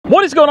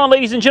What is going on,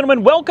 ladies and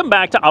gentlemen? Welcome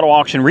back to Auto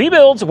Auction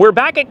Rebuilds. We're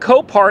back at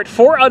Copart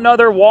for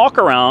another walk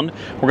around.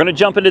 We're going to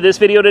jump into this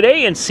video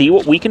today and see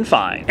what we can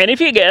find. And if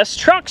you guessed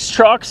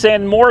trucks,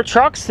 and more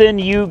trucks, then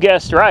you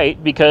guessed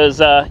right, because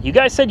you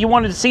guys said you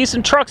wanted to see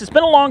some trucks. It's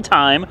been a long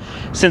time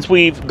since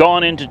we've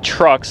gone into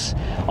trucks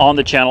on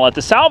the channel at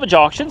the salvage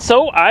auction,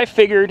 so I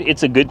figured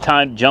it's a good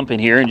time to jump in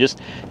here and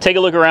just take a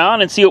look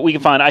around and see what we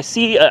can find. I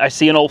see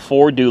an old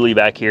Ford dually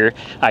back here.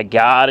 I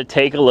gotta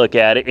take a look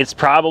at it. It's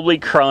probably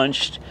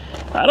crunched.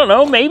 I don't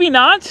know, maybe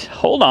not.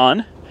 Hold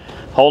on,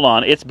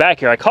 it's back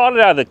here. I caught it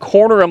out of the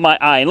corner of my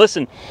eye. And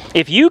listen,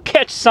 if you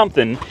catch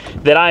something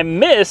that I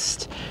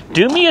missed,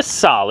 do me a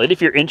solid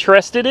if you're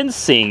interested in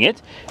seeing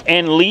it,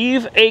 and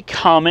leave a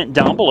comment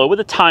down below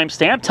with a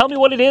timestamp. Tell me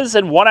what it is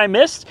and what I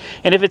missed,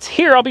 and if it's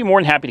here, I'll be more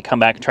than happy to come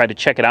back and try to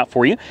check it out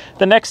for you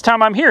the next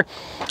time I'm here.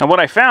 And what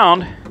I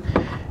found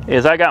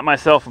is I got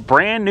myself a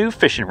brand new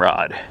fishing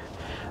rod.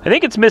 I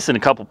think it's missing a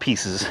couple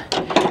pieces.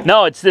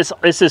 No, it's this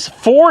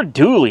Ford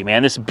dually,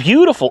 man. This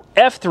beautiful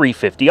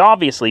F350,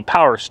 obviously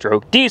power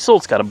stroke diesel.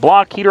 It's got a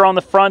block heater on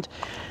the front.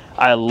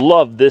 I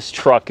love this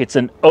truck. It's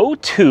an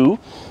 02.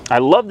 I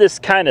love this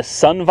kind of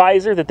sun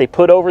visor that they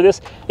put over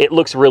this. It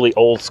looks really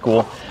old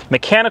school.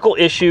 Mechanical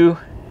issue,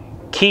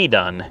 key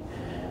done.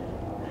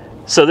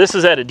 So this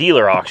is at a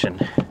dealer auction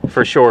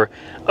for sure.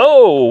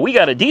 Oh, we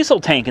got a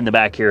diesel tank in the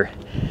back here.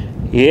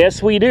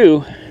 Yes, we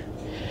do.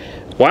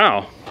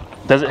 Wow.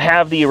 Does it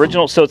have the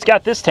original? So it's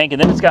got this tank,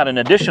 and then it's got an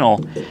additional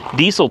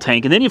diesel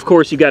tank, and then of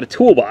course you got a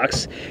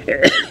toolbox,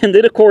 and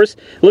then of course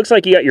it looks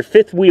like you got your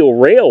fifth wheel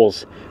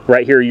rails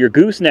right here, your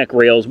gooseneck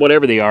rails,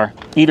 whatever they are,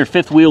 either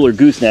fifth wheel or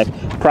gooseneck.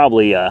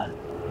 Probably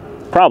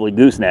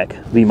gooseneck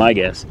would be my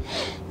guess.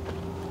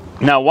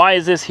 Now, why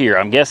is this here?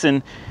 I'm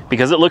guessing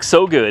because it looks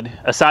so good.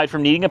 Aside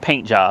from needing a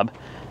paint job,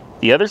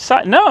 the other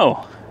side,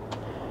 no.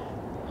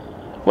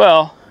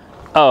 Well,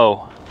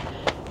 oh.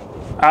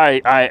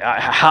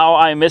 How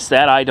I missed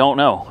that, I don't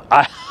know.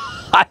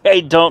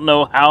 I don't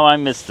know how I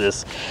missed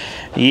this.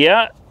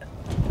 Yeah,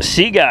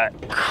 she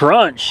got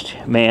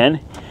crunched, man.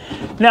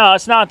 Now,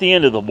 it's not the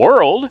end of the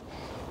world.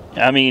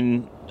 I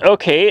mean,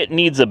 okay, it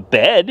needs a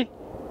bed.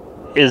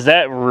 Is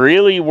that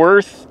really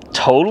worth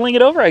totaling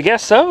it over? I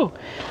guess so.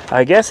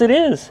 I guess it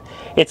is.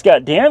 It's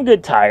got damn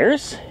good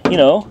tires. You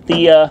know,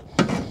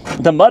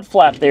 the mud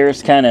flap there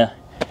is kind of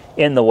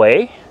in the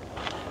way.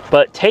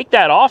 But take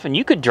that off and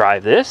you could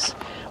drive this.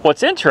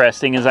 What's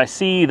interesting is I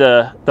see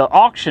the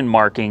auction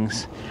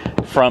markings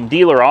from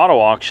Dealer Auto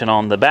Auction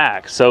on the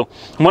back. So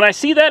when I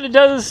see that,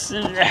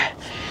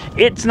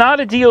 it's not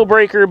a deal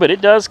breaker, but it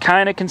does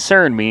kind of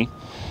concern me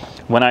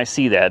when I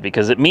see that,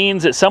 because it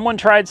means that someone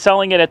tried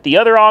selling it at the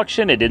other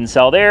auction, it didn't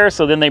sell there,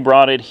 so then they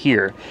brought it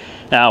here.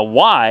 Now,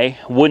 why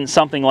wouldn't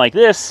something like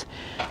this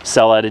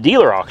sell at a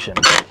dealer auction?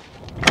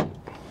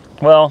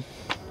 Well,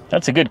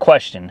 that's a good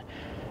question.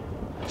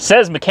 It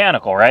says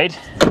mechanical, right?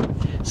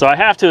 So I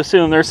have to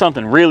assume there's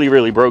something really,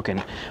 really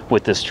broken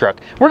with this truck.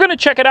 We're going to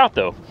check it out,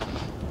 though.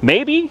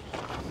 Maybe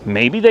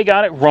they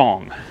got it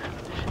wrong.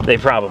 They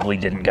probably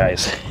didn't,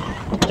 guys.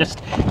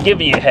 Just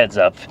giving you a heads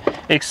up.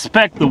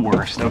 Expect the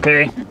worst,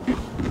 okay?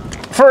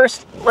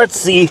 First, let's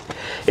see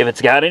if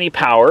it's got any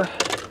power.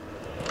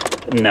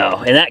 No,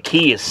 and that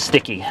key is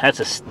sticky.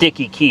 That's a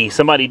sticky key.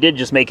 Somebody did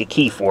just make a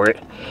key for it.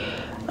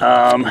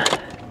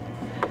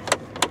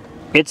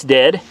 It's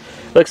dead.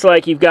 Looks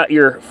like you've got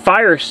your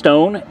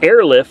Firestone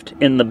airlift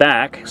in the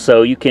back,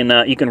 so you can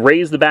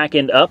raise the back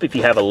end up if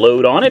you have a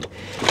load on it.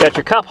 Got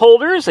your cup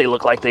holders. They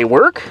look like they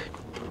work.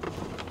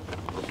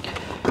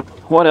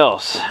 What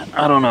else?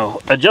 I don't know.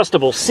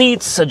 Adjustable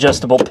seats,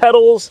 adjustable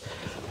pedals.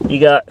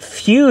 You got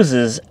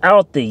fuses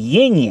out the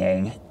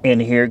yin-yang in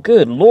here.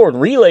 Good Lord.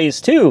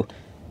 Relays too.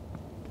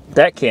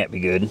 That can't be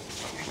good.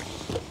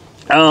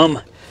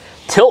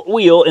 Tilt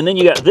wheel, and then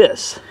you got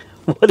this.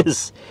 What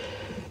is...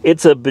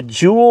 It's a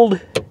bejeweled...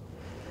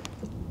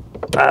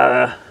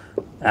 I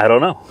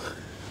don't know.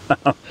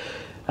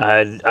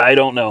 I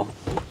don't know.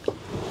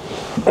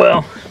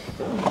 Well,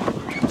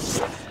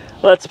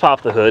 let's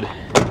pop the hood.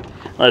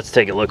 Let's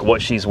take a look at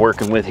what she's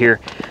working with here.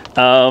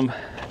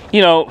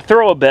 You know,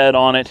 throw a bed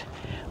on it.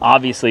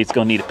 Obviously, it's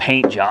going to need a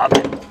paint job.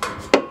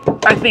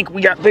 I think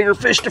we got bigger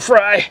fish to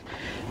fry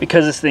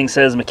because this thing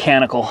says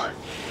mechanical.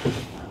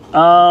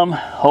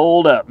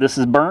 Hold up. This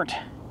is burnt.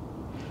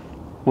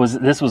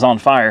 This was on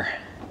fire.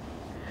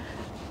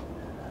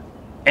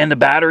 And the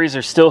batteries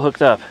are still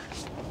hooked up.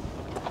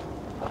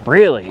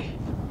 Really?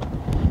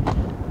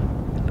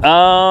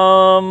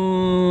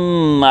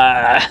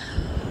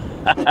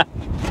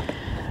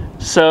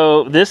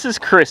 So this is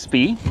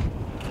crispy.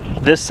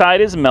 This side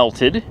is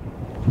melted,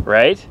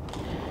 right?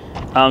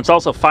 It's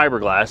also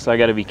fiberglass, so I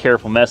got to be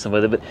careful messing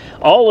with it. But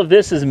all of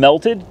this is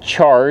melted,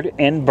 charred,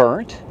 and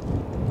burnt.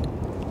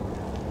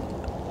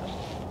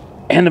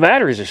 And the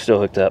batteries are still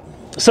hooked up.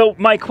 So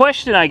my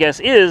question, I guess,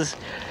 is...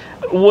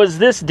 was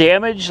this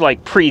damage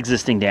like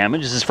pre-existing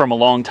damage? This is from a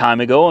long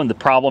time ago and the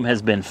problem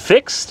has been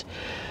fixed?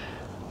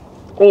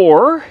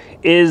 Or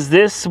is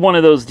this one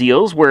of those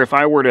deals where if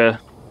I were to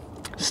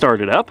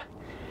start it up,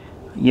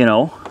 you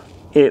know,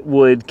 it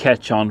would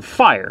catch on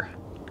fire?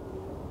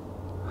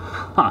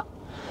 Huh.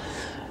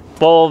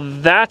 Well,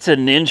 that's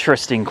an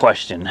interesting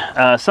question.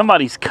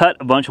 Somebody's cut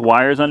a bunch of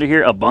wires under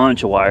here, a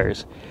bunch of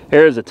wires.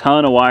 There's a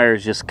ton of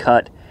wires just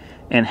cut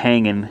and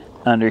hanging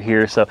under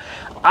here. So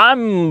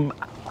I'm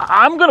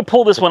gonna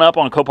pull this one up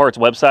on Copart's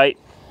website,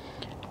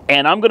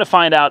 and I'm gonna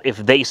find out if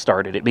they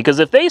started it, because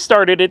if they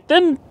started it,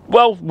 then,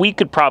 well, we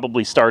could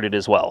probably start it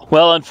as well.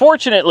 Well,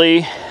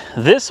 unfortunately,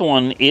 this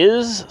one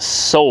is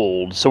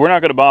sold, so we're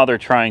not gonna bother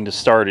trying to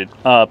start it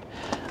up.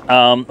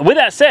 With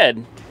that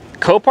said,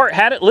 Copart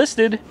had it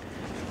listed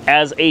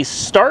as a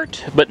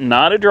start, but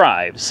not a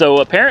drive. So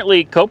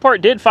apparently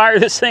Copart did fire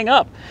this thing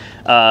up.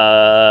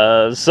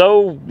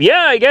 So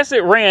yeah, I guess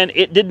it ran.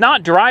 It did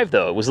not drive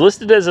though. It was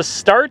listed as a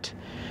start,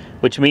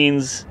 which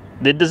means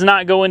it does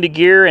not go into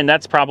gear, and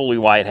that's probably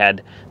why it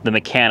had the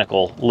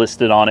mechanical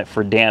listed on it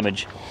for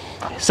damage.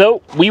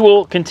 So we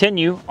will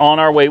continue on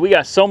our way. We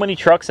got so many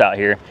trucks out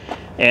here,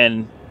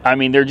 and I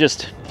mean, they're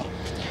just,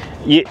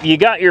 you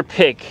got your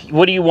pick.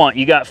 What do you want?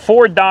 You got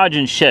Ford, Dodge,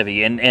 and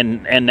Chevy,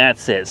 and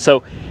that's it.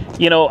 So,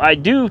 you know, I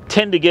do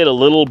tend to get a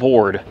little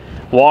bored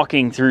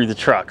walking through the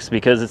trucks,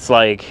 because it's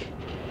like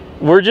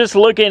we're just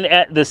looking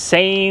at the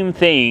same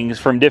things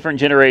from different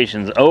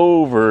generations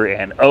over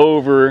and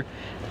over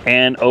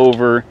and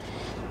over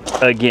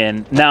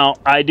again. Now,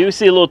 I do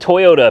see a little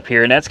Toyota up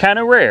here, and that's kind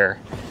of rare.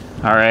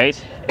 All right,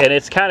 and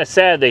it's kind of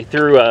sad they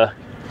threw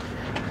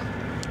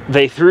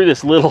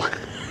this little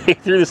they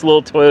threw this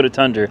little Toyota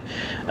Tundra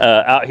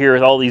out here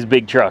with all these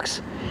big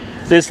trucks.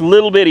 This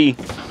little bitty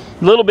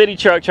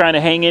truck trying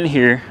to hang in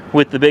here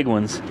with the big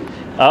ones.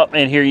 Oh,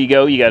 and here you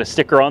go. You got a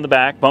sticker on the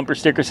back. Bumper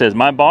sticker says,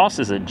 "My boss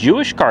is a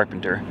Jewish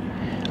carpenter."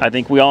 I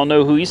think we all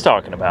know who he's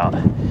talking about.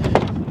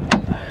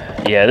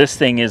 Yeah, this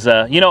thing is,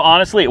 you know,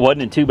 honestly, it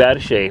wasn't in too bad a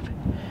shape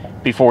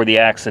before the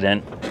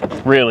accident,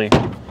 really.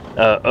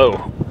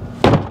 Oh,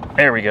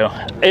 there we go.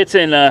 It's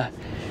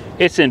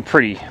in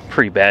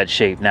pretty bad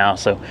shape now,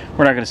 so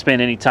we're not going to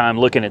spend any time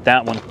looking at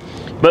that one.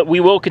 But we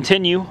will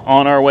continue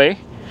on our way.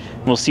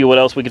 We'll see what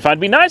else we can find.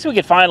 It'd be nice if we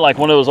could find like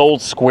one of those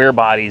old square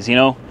bodies, you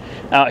know,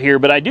 out here.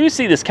 But I do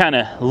see this kind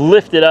of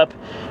lifted up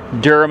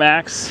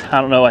Duramax.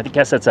 I don't know, I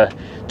guess that's a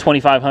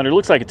 2500.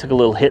 Looks like it took a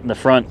little hit in the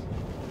front.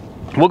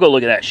 We'll go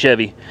look at that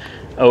Chevy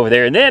over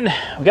there. And then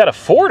we got a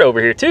Ford over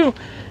here too.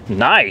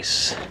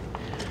 Nice.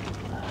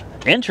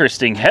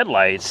 Interesting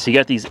headlights. You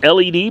got these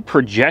LED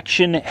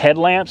projection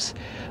headlamps.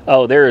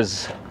 Oh,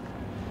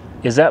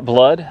 is that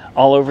blood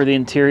all over the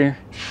interior?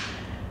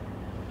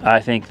 I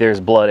think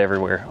there's blood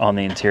everywhere on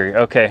the interior.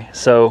 Okay,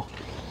 so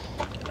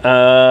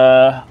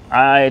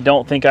I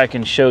don't think I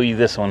can show you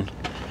this one.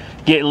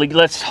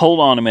 Let's hold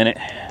on a minute.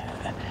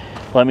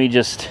 Let me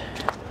just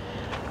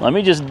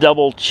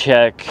double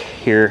check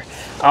here.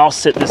 I'll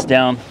sit this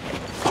down.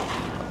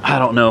 I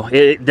don't know.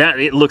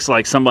 It looks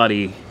like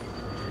somebody,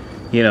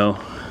 you know,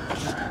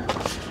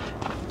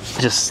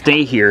 just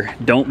stay here.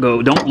 Don't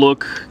go. Don't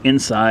look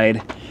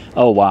inside.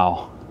 Oh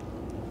wow.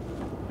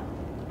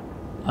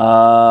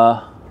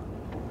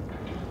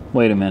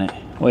 Wait a minute.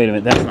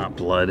 That's not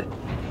blood.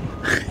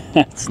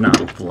 That's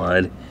not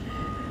blood.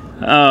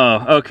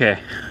 Oh, okay.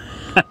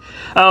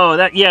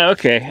 Oh, yeah,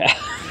 okay.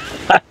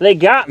 They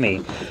got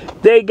me.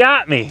 They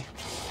got me.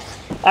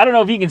 I don't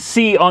know if you can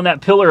see on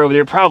that pillar over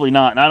there. Probably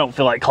not, and I don't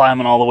feel like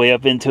climbing all the way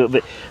up into it.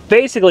 But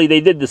basically,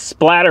 they did the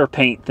splatter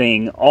paint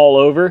thing all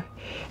over.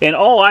 And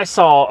all I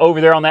saw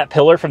over there on that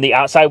pillar from the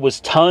outside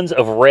was tons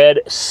of red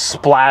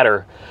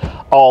splatter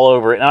all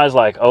over it. And I was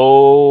like,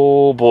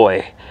 oh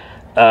boy.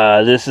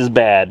 This is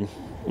bad.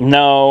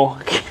 No,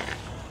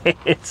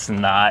 it's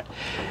not.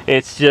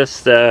 It's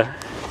just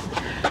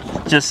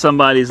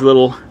somebody's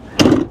little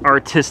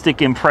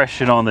artistic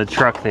impression on the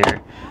truck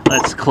there.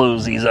 Let's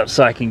close these up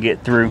so I can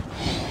get through.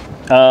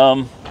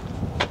 There's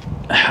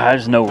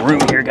no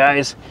room here,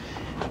 guys.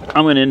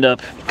 I'm gonna end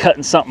up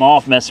cutting something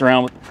off, messing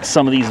around with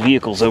some of these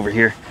vehicles over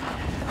here.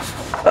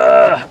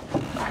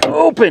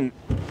 Open.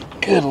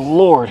 Good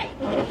Lord.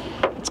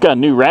 It's got a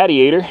new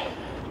radiator.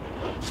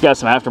 It's got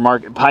some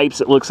aftermarket pipes,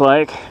 it looks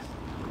like.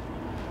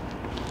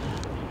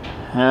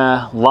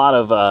 A lot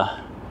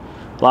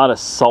of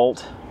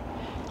salt,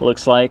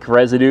 looks like,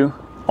 residue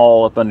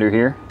all up under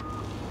here.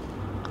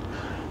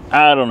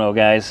 I don't know,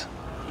 guys.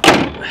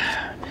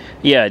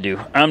 Yeah, I do.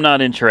 I'm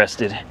not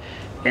interested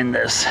in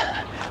this.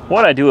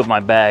 What I do with my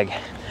bag?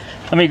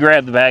 Let me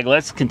grab the bag.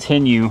 Let's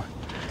continue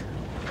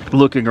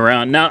looking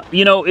around. Now,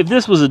 you know, if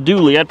this was a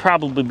dually, I'd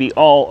probably be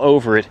all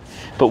over it.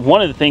 But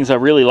one of the things I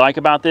really like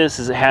about this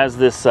is it has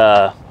this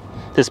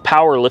this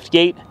power lift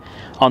gate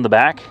on the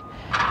back.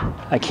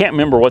 I can't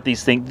remember what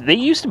these things, they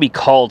used to be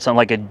called something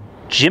like a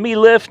Jimmy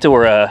lift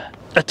or a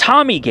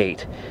Tommy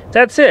gate.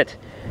 That's it.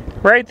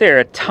 Right there,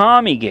 a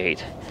Tommy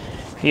gate.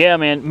 Yeah,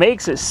 man,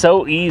 makes it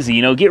so easy.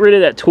 You know, get rid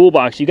of that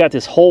toolbox. You got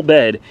this whole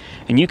bed,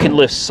 and you can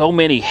lift so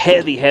many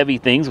heavy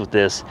things with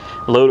this.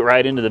 Load it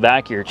right into the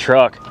back of your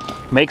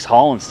truck. Makes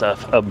hauling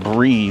stuff a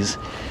breeze.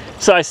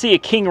 So I see a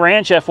King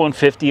Ranch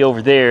F-150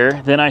 over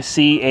there. Then I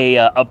see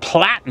a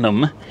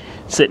Platinum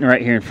sitting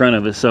right here in front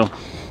of us. So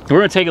We're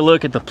gonna take a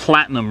look at the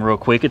Platinum real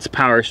quick. It's a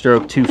Power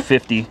Stroke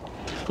 250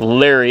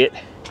 Lariat.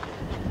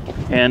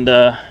 And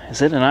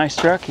is it a nice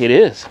truck? It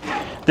is.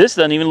 This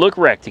doesn't even look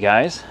wrecked,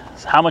 guys.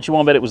 How much you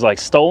want to bet it was like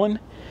stolen?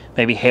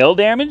 Maybe hail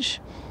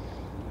damage?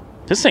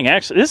 This thing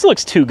actually, this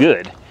looks too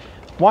good.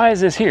 Why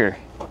is this here?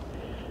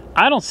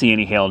 I don't see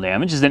any hail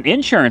damage. It's an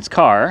insurance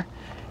car.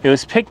 It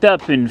was picked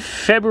up in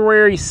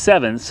February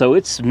 7th, so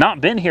it's not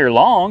been here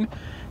long.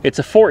 It's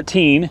a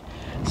 14.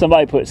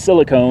 Somebody put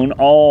silicone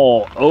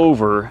all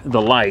over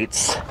the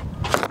lights.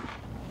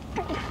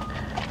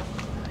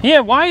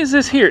 Yeah, why is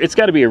this here? It's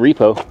got to be a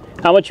repo.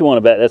 How much you want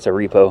to bet that's a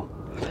repo?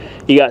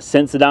 You got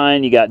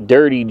Sensodyne, you got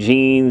dirty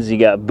jeans, you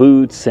got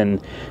boots and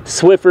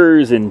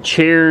Swiffers and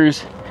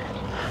chairs.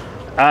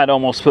 I'd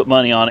almost put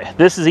money on it.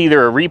 This is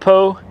either a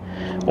repo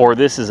or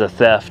this is a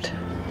theft.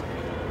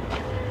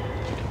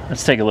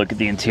 Let's take a look at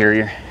the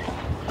interior.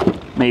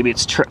 Maybe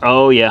it's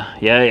oh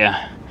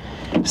yeah.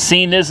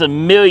 Seen this a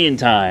million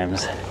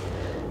times.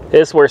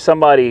 This is where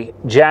somebody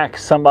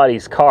jacks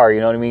somebody's car, you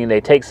know what I mean?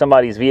 They take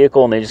somebody's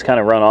vehicle and they just kind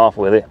of run off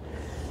with it.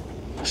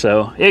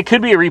 So it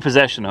could be a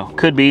repossession though.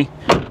 Could be.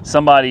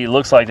 Somebody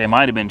looks like they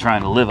might have been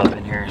trying to live up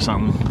in here or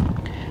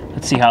something.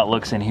 Let's see how it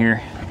looks in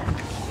here.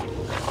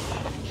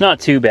 Not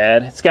too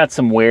bad. It's got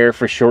some wear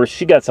for sure.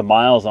 She got some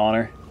miles on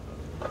her.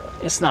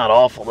 It's not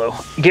awful though.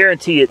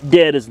 Guarantee it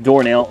dead as a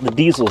doornail. The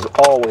diesels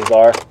always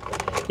are.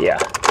 Yeah,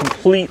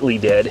 completely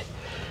dead.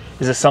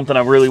 Is this something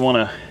I really want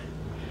to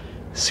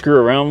screw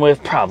around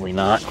with? Probably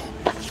not.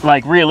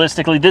 Like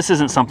realistically, this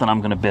isn't something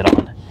I'm going to bid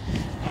on.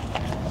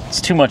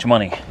 It's too much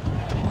money.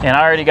 And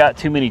I already got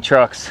too many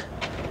trucks.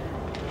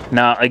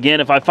 Now, again,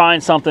 if I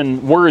find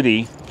something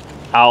worthy,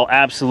 I'll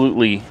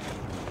absolutely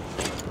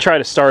try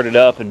to start it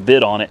up and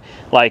bid on it.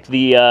 Like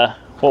the,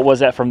 what was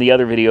that from the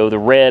other video? The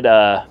red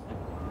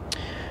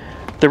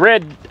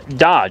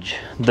Dodge.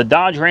 The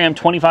Dodge Ram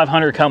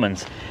 2500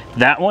 Cummins.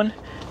 That one,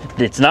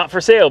 it's not for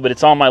sale, but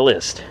it's on my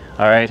list.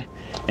 All right.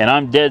 And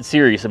I'm dead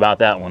serious about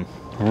that one.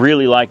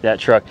 Really like that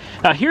truck.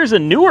 Now, here's a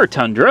newer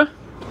Tundra.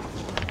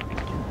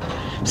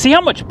 See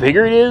how much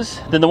bigger it is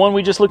than the one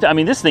we just looked at? I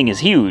mean, this thing is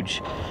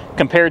huge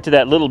compared to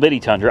that little bitty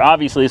Tundra.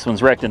 Obviously, this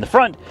one's wrecked in the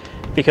front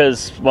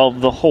because, well,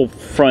 the whole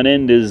front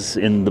end is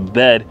in the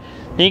bed.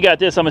 And you got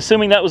this. I'm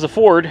assuming that was a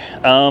Ford.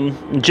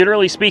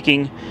 Generally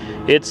speaking,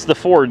 it's the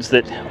Fords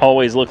that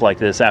always look like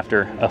this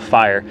after a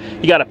fire.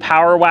 You got a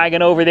Power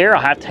Wagon over there.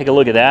 I'll have to take a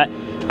look at that.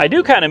 I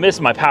do kind of miss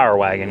my Power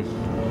Wagon.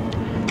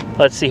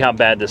 Let's see how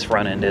bad this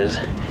front end is.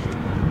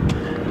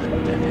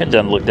 It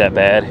doesn't look that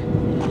bad.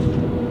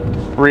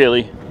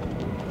 Really.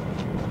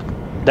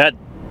 That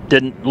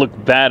didn't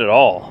look bad at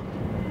all.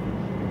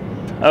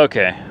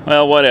 Okay,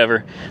 well,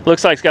 whatever.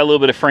 Looks like it's got a little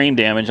bit of frame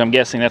damage. I'm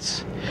guessing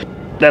that's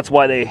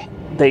why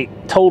they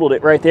totaled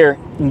it right there.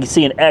 You can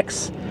see an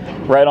X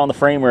right on the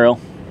frame rail.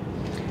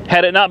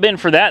 Had it not been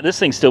for that, this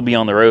thing'd still be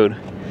on the road.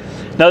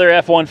 Another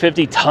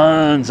F-150,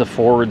 tons of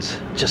Fords.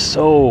 Just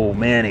so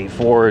many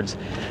Fords.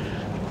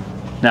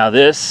 Now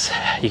this,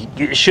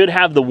 it should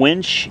have the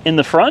winch in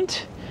the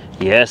front.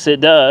 Yes,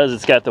 it does.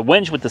 It's got the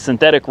winch with the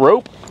synthetic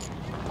rope.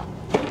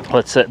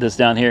 Let's set this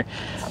down here.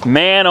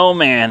 Man, oh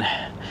man.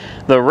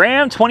 The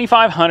Ram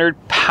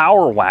 2500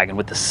 Power Wagon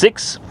with the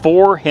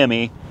 6.4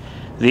 Hemi.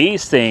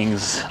 These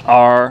things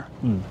are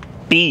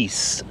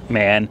beasts,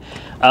 man.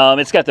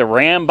 It's got the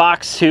Ram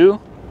box too.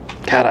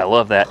 God, I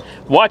love that.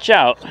 Watch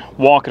out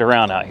walking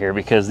around out here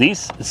because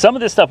some of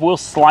this stuff will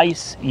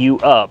slice you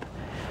up.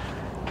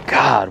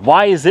 God,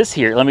 why is this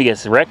here? Let me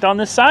guess, wrecked on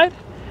this side?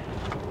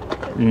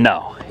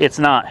 No, it's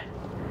not.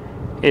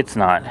 It's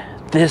not.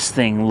 This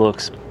thing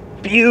looks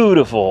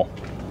beautiful.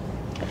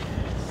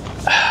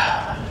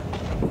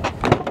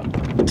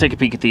 Take a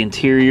peek at the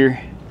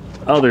interior.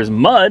 Oh, there's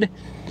mud.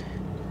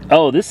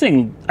 Oh, this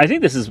thing, I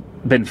think this has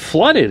been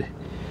flooded.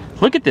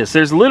 Look at this.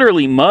 There's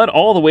literally mud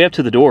all the way up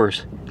to the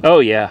doors. Oh,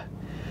 yeah.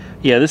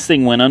 Yeah, this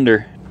thing went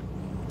under.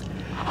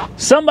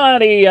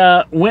 Somebody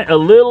went a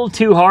little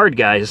too hard,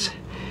 guys.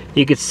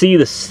 You could see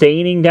the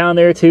staining down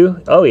there,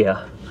 too. Oh,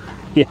 yeah.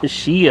 Yeah,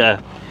 she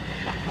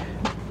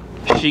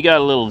got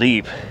a little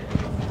deep.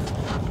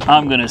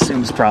 I'm going to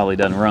assume this probably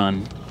doesn't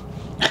run.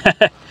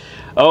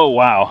 Oh,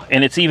 wow.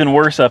 And it's even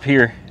worse up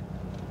here.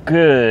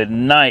 Good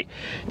night.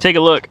 Take a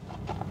look.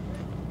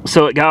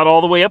 So it got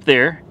all the way up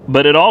there,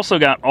 but it also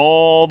got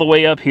all the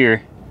way up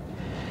here.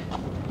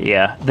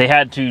 Yeah, they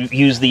had to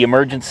use the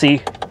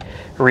emergency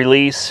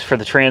release for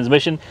the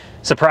transmission.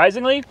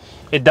 Surprisingly,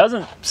 it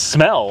doesn't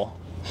smell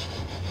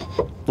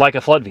like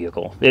a flood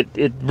vehicle.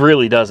 It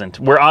really doesn't.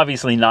 We're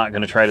obviously not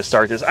going to try to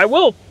start this. I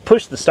will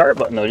push the start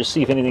button though, just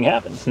see if anything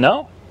happens.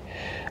 No?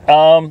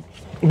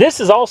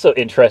 This is also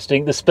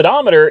interesting. The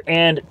speedometer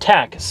and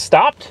tach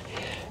stopped.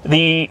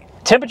 The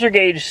temperature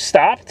gauge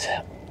stopped.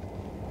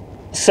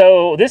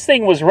 So this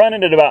thing was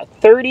running at about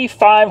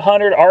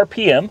 3,500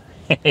 RPM.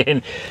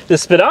 And the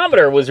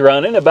speedometer was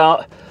running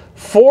about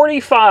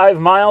 45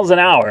 miles an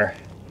hour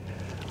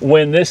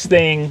when this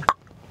thing,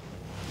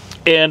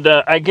 and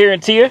I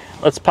guarantee you,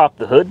 let's pop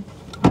the hood.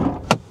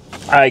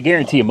 I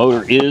guarantee a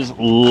motor is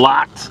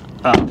locked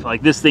up.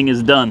 Like this thing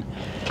is done.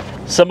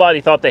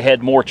 somebody thought they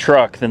had more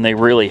truck than they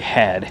really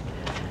had.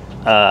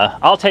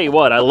 I'll tell you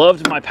what, I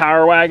loved my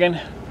Power Wagon.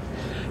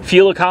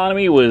 Fuel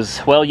economy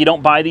was, well, you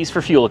don't buy these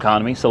for fuel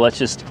economy, so let's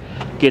just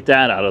get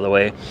that out of the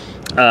way.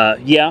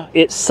 Yeah,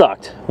 it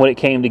sucked when it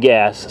came to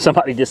gas.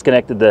 Somebody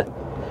disconnected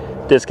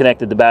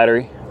the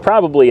battery.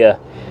 Probably a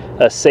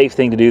safe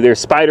thing to do. There's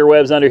spider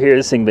webs under here.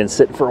 This thing been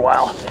sitting for a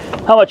while.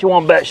 How much you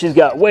want to bet she's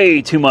got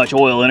way too much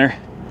oil in her?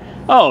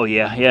 Oh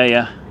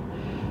yeah.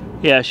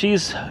 Yeah,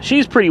 she's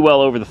pretty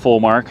well over the full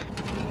mark.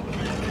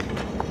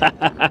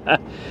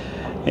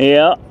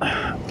 Yeah,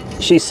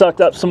 she sucked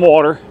up some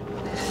water,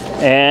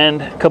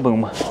 and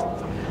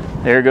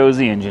kaboom, there goes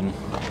the engine.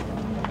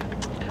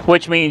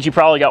 Which means you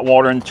probably got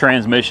water in the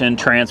transmission,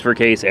 transfer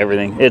case,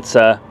 everything. It's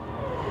I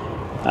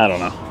don't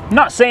know. I'm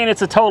not saying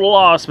it's a total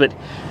loss, but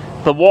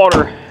the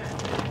water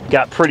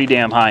got pretty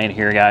damn high in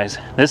here, guys.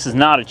 This is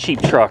not a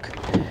cheap truck,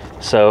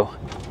 so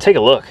take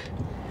a look.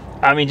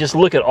 I mean, just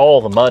look at all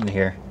the mud in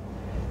here.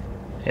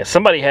 Yeah,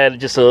 somebody had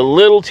just a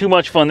little too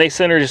much fun. They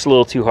sent her just a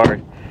little too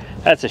hard.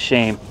 That's a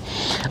shame.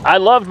 I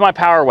loved my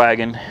Power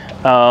Wagon.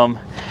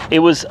 It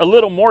was a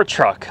little more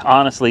truck,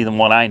 honestly, than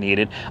what I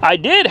needed. I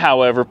did,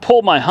 however,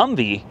 pull my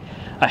Humvee.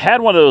 I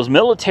had one of those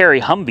military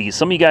Humvees.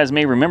 Some of you guys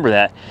may remember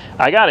that.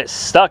 I got it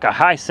stuck. I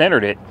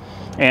high-centered it.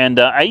 And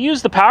I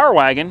used the Power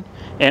Wagon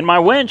and my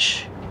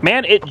winch.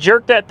 Man, it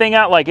jerked that thing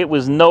out like it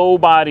was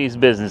nobody's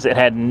business. It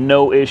had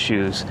no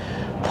issues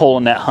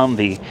pulling that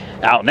Humvee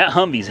out. And that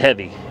Humvee's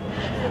heavy.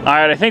 All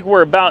right, I think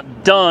we're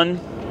about done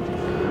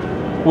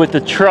with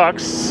the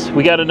trucks.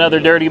 We got another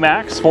Dirty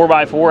Max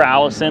 4x4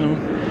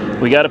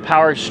 Allison. We got a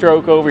Power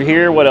Stroke over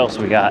here. What else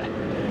we got?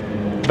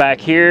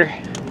 Back here,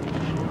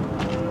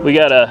 we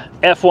got a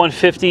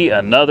F350,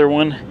 another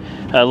one,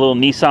 a little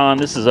Nissan.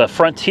 This is a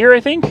Frontier,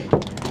 I think.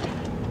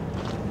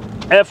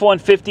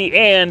 F350,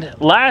 and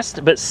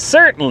last but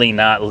certainly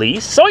not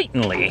least,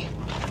 certainly,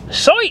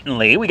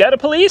 we got a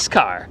police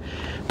car.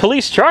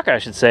 Police truck, I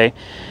should say.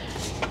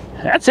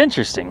 That's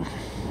interesting.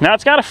 Now,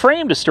 it's got a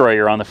frame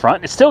destroyer on the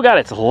front. It's still got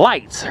its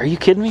lights. Are you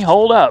kidding me?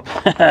 Hold up.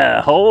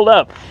 Hold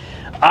up.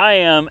 I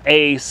am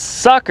a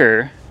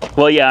sucker.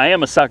 Well, yeah, I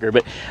am a sucker,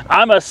 but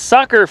I'm a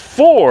sucker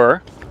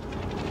for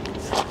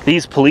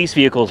these police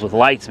vehicles with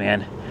lights,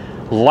 man.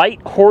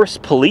 Light horse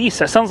police.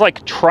 That sounds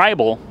like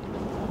tribal.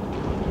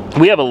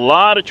 We have a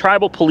lot of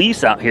tribal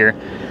police out here.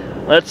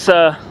 Let's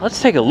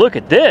take a look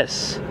at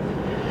this.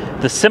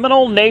 The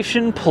Seminole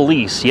Nation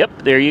Police.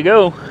 Yep, there you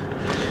go.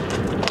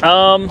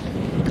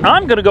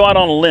 I'm going to go out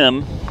on a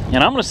limb, and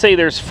I'm going to say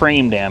there's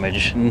frame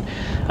damage. And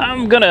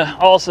I'm going to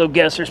also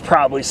guess there's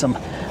probably some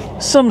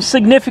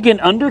significant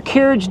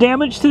undercarriage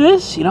damage to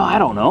this. You know, I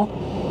don't know.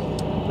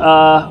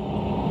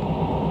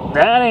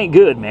 That ain't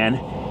good, man.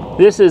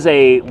 This is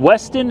a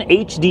Weston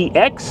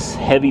HDX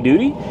heavy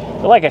duty.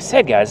 But like I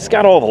said, guys, it's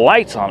got all the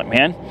lights on it,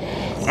 man.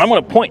 I'm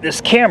going to point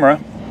this camera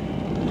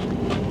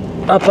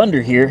up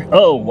under here.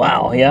 Oh,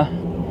 wow, yeah.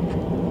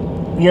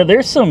 Yeah,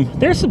 there's some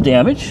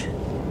damage.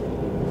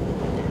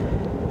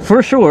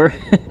 For sure.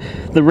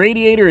 The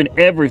radiator and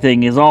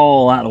everything is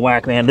all out of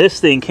whack, man. This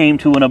thing came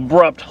to an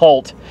abrupt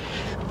halt.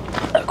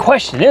 The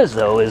question is,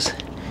 though, is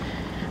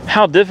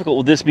how difficult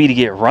would this be to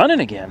get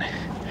running again?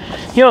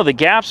 You know, the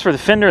gaps for the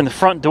fender and the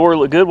front door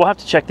look good. We'll have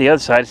to check the other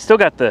side. It's still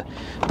got the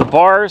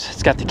bars.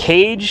 It's got the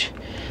cage.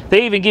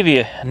 They even give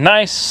you a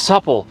nice,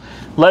 supple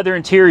leather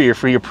interior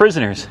for your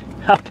prisoners.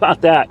 How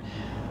about that?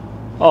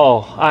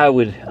 Oh, I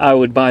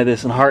would buy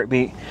this in a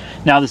heartbeat.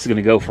 Now this is going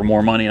to go for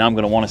more money, and I'm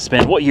going to want to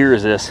spend. What year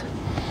is this?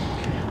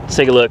 Let's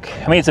take a look.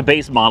 I mean, it's a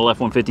base model,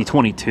 F-150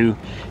 22.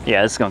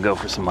 Yeah, this is going to go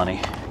for some money.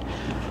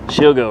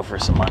 She'll go for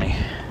some money.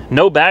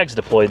 No bags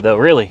deployed, though,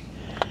 really.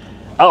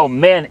 Oh,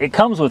 man, it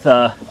comes with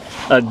a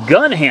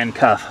gun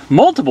handcuff.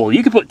 Multiple.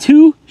 You could put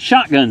 2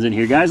 shotguns in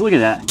here, guys. Look at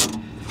that.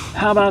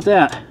 How about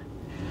that?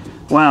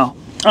 Wow.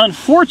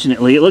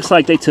 Unfortunately, it looks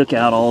like they took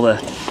out all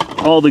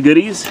the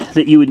goodies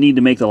that you would need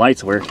to make the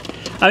lights work.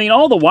 I mean,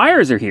 all the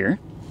wires are here.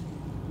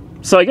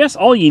 So I guess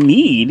all you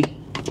need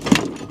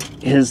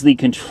is the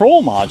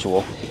control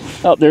module.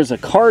 Oh, there's a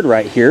card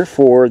right here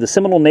for the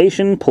Seminole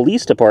Nation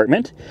Police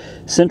Department,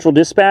 Central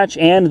Dispatch,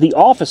 and the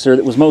officer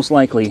that was most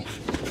likely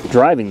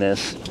driving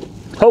this.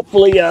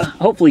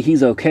 Hopefully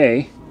he's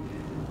okay.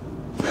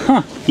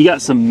 Huh. You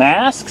got some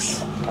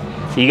masks.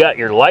 You got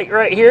your light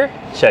right here.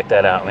 Check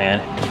that out, man.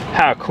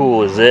 How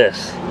cool is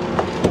this?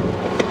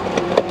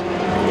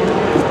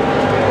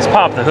 Let's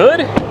pop the hood.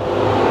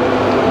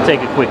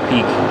 Take a quick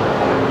peek.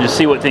 Just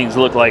see what things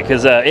look like,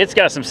 because it's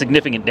got some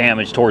significant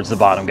damage towards the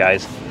bottom,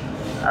 guys.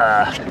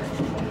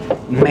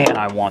 Man,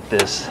 I want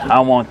this. I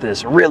want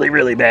this really,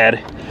 really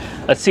bad.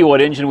 Let's see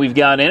what engine we've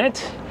got in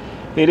it.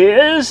 It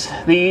is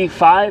the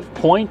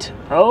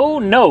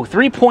 5.0, no,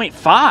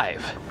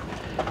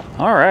 3.5.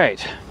 All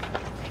right.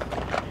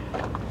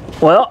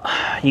 Well,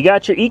 you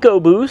got your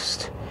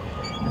EcoBoost,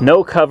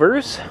 no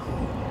covers.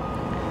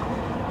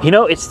 You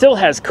know, it still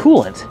has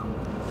coolant.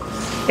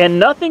 And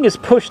nothing is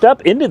pushed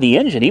up into the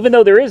engine, even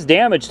though there is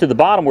damage to the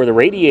bottom where the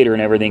radiator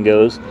and everything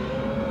goes.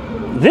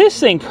 This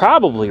thing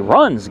probably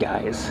runs,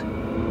 guys.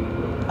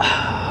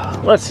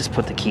 Let's just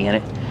put the key in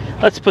it.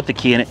 Let's put the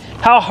key in it.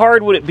 How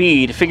hard would it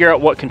be to figure out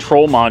what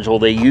control module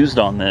they used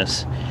on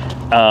this?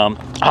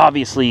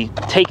 Obviously,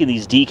 taking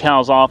these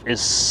decals off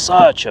is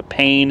such a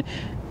pain.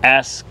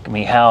 Ask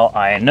me how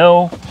I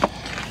know.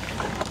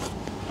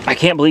 I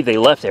can't believe they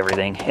left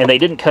everything, and they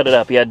didn't cut it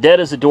up. Yeah, dead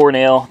as a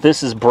doornail.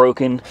 This is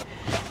broken.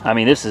 I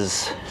mean,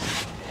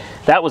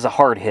 that was a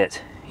hard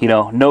hit. You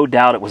know, no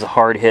doubt it was a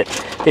hard hit.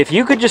 If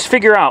you could just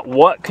figure out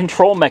what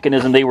control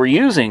mechanism they were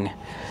using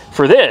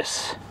for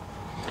this,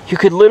 you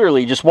could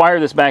literally just wire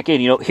this back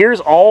in. You know, here's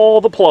all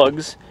the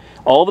plugs,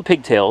 all the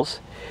pigtails,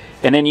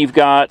 and then you've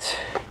got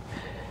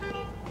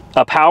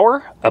a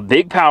power, a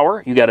big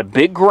power. You got a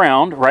big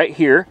ground right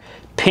here,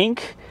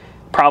 pink,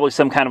 probably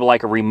some kind of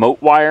like a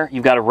remote wire.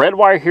 You've got a red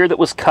wire here that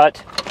was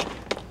cut,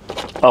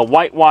 a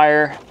white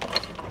wire.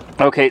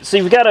 Okay, so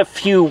you've got a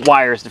few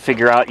wires to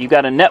figure out. You've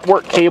got a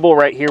network cable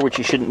right here, which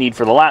you shouldn't need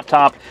for the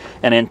laptop,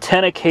 an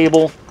antenna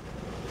cable.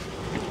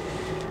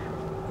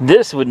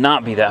 This would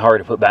not be that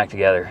hard to put back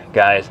together,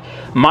 guys.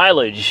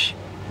 Mileage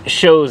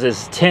shows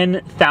as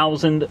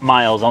 10,000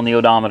 miles on the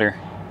odometer.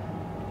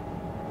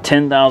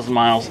 10,000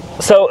 miles.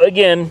 So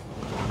again,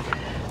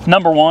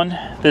 number one,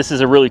 this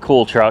is a really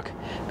cool truck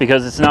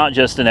because it's not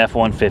just an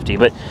F-150,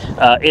 but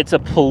it's a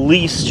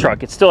police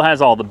truck. It still has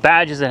all the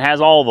badges, it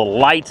has all the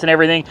lights and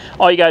everything.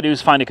 All you gotta do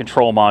is find a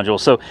control module.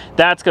 So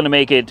that's gonna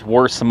make it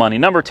worth some money.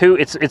 Number two,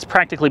 it's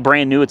practically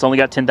brand new. It's only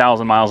got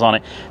 10,000 miles on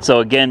it. So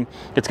again,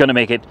 it's gonna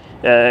make it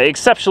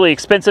exceptionally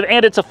expensive,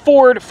 and it's a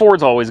Ford.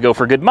 Fords always go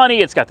for good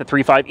money. It's got the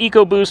 3.5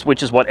 EcoBoost,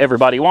 which is what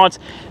everybody wants.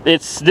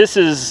 This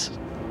is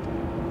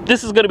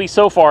going to be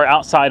so far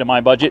outside of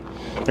my budget,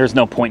 there's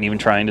no point in even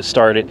trying to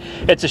start it.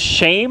 It's a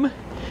shame.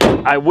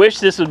 I wish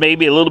this was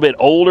maybe a little bit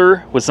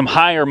older with some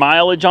higher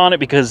mileage on it,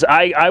 because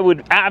I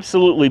would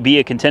absolutely be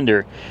a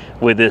contender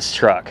with this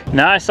truck.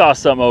 Now, I saw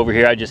something over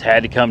here I just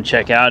had to come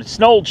check out. It's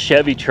an old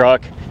Chevy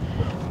truck.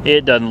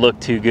 It doesn't look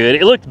too good.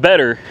 It looked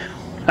better.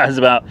 I was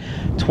about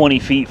 20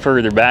 feet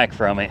further back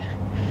from it.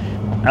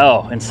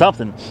 Oh, and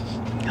something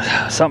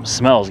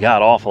smells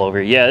god awful over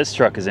here. Yeah, this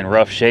truck is in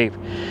rough shape.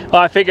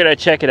 Well, I figured I'd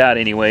check it out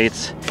anyway.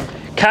 It's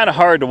kind of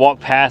hard to walk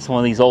past one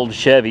of these old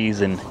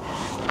Chevys, and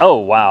oh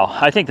wow,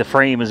 I think the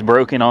frame is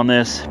broken on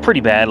this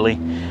pretty badly.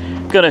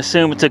 Gonna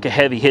assume it took a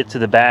heavy hit to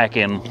the back,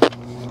 and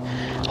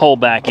whole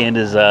back end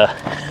is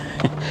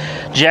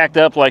jacked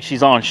up like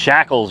she's on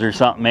shackles or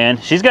something, man.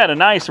 She's got a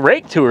nice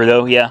rake to her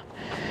though. Yeah,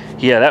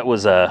 that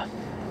was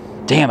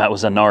damn, that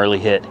was a gnarly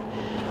hit.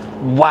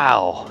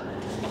 Wow.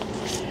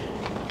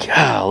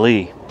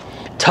 Golly.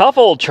 Tough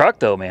old truck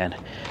though, man.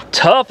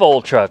 Tough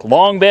old truck.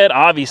 Long bed.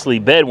 Obviously,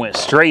 bed went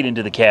straight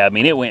into the cab. I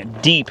mean, it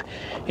went deep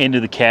into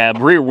the cab.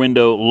 Rear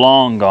window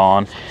long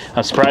gone.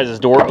 I'm surprised this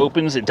door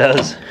opens. It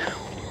does.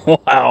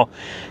 Wow.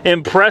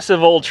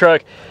 Impressive old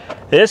truck.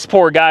 This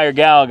poor guy or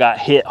gal got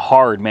hit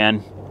hard,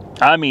 man.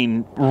 I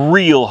mean,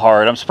 real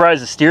hard. I'm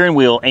surprised the steering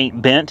wheel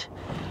ain't bent.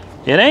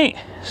 It ain't.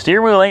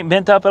 Steering wheel ain't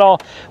bent up at all.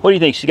 What do you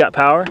think? She got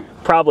power?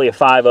 Probably a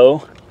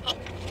 5.0.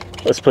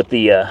 Let's put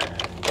the...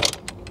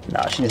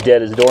 no, she's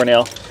dead as a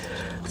doornail.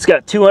 It's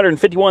got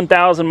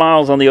 251,000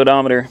 miles on the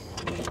odometer.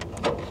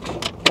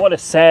 What a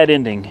sad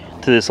ending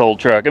to this old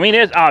truck. I mean,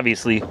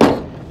 obviously,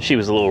 she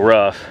was a little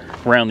rough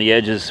around the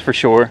edges for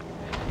sure.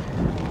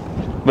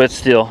 But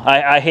still,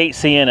 I hate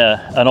seeing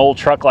an old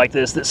truck like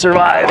this that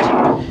survived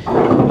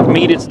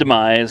meet its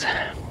demise.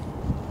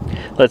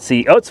 Let's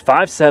see. Oh, it's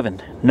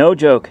 5.7. No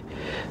joke.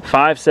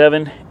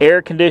 5.7.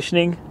 Air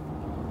conditioning.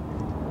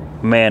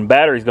 Man,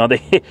 battery's gone.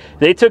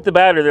 They took the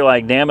battery. They're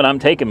like, damn it, I'm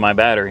taking my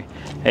battery.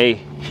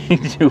 Hey,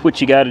 do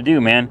what you got to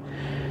do, man.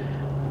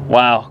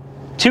 Wow.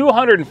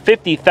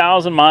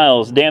 250,000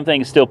 miles. Damn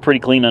thing is still pretty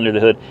clean under the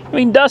hood. I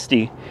mean,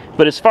 dusty.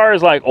 But as far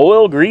as like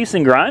oil, grease,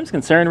 and grime's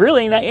concerned,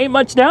 really ain't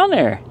much down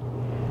there.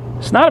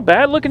 It's not a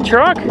bad looking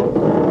truck.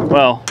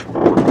 Well,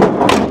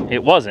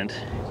 it wasn't.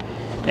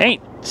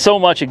 Ain't so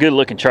much a good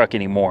looking truck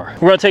anymore.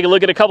 We're gonna take a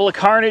look at a couple of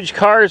Carnage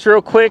cars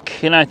real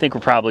quick, and I think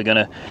we're probably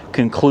gonna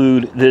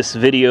conclude this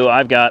video.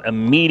 I've got a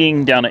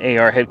meeting down at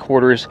AR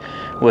headquarters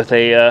with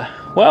a,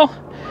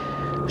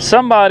 well,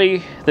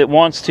 somebody that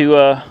wants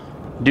to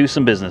do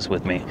some business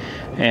with me.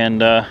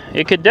 And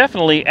it could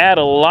definitely add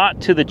a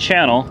lot to the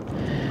channel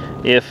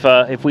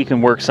if we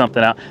can work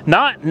something out.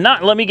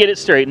 Not let me get it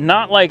straight,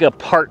 not like a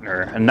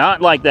partner,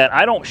 not like that.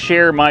 I don't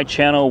share my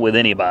channel with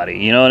anybody,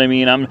 you know what I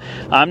mean?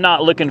 I'm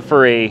not looking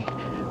for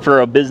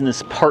a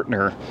business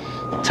partner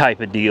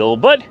type of deal,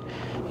 but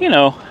you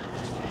know,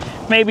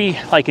 maybe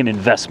like an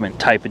investment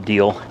type of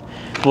deal.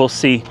 We'll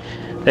see.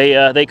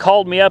 They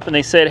called me up and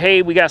they said,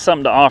 hey, we got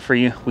something to offer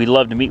you. We'd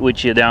love to meet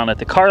with you down at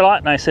the car lot.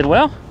 And I said,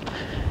 well,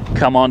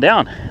 come on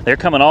down. They're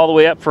coming all the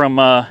way up from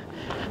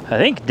I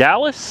think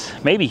Dallas,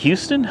 maybe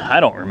Houston, I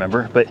don't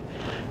remember, but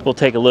we'll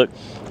take a look.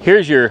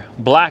 Here's your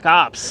Black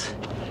Ops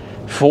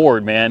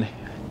Ford, man.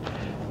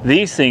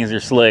 These things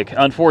are slick.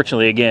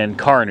 Unfortunately, again,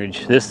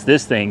 Carnage.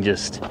 This thing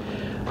just,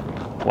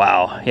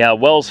 wow. Yeah,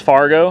 Wells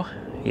Fargo.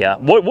 Yeah.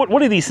 What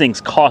do these things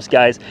cost,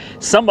 guys?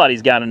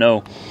 Somebody's got to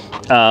know.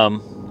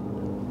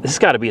 This has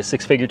got to be a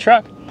six-figure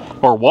truck,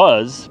 or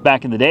was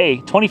back in the day.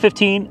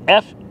 2015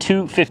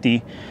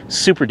 F350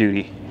 Super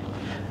Duty.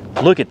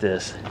 Look at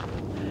this.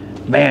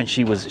 Man,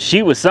 she was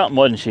something,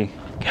 wasn't she?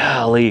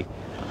 Golly.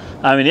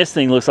 I mean, this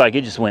thing looks like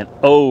it just went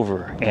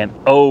over and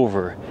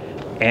over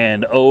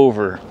and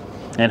over.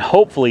 And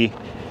hopefully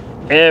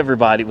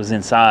everybody was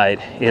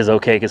inside is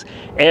okay, because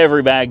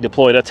every bag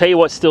deployed. I'll tell you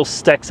what still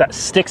sticks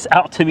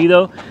out to me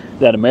though,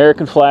 that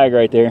American flag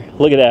right there.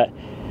 Look at that.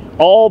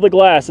 All the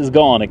glass is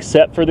gone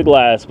except for the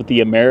glass with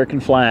the American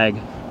flag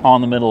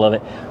on the middle of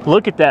it.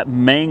 Look at that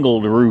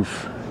mangled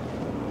roof.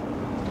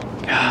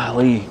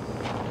 Golly.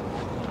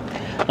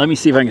 Let me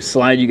see if I can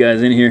slide you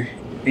guys in here.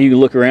 You can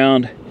look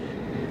around.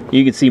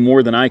 You can see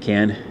more than I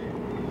can.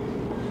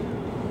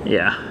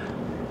 Yeah.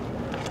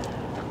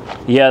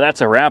 Yeah,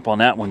 that's a wrap on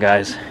that one,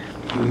 guys.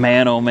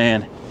 Man, oh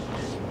man.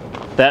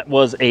 That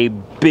was a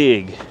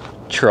big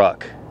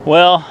truck.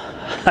 Well,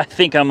 I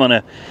think I'm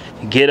gonna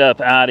get up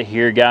out of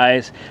here,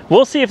 guys.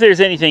 We'll see if there's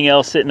anything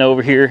else sitting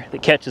over here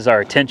that catches our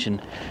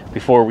attention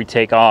before we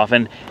take off.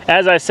 And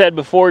as I said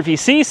before, if you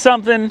see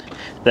something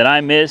that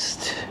I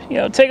missed, you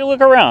know, take a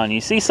look around.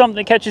 You see something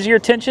that catches your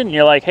attention and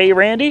you're like, hey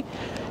Randy,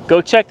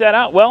 go check that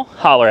out. Well,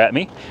 holler at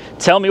me.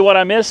 Tell me what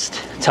I missed.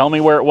 Tell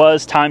me where it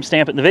was.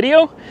 Timestamp it in the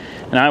video.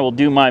 And I will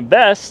do my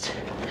best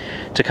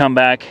to come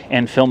back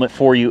and film it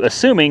for you,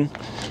 assuming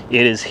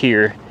it is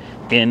here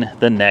in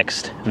the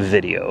next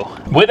video.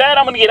 With that,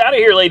 I'm gonna get out of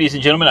here, ladies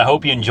and gentlemen. I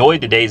hope you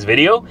enjoyed today's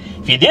video.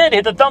 If you did,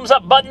 hit the thumbs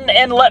up button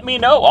and let me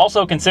know.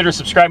 Also, consider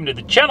subscribing to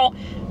the channel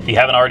if you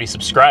haven't already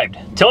subscribed.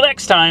 Till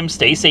next time,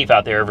 stay safe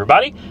out there,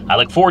 everybody. I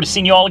look forward to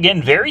seeing you all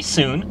again very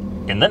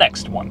soon in the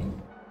next one.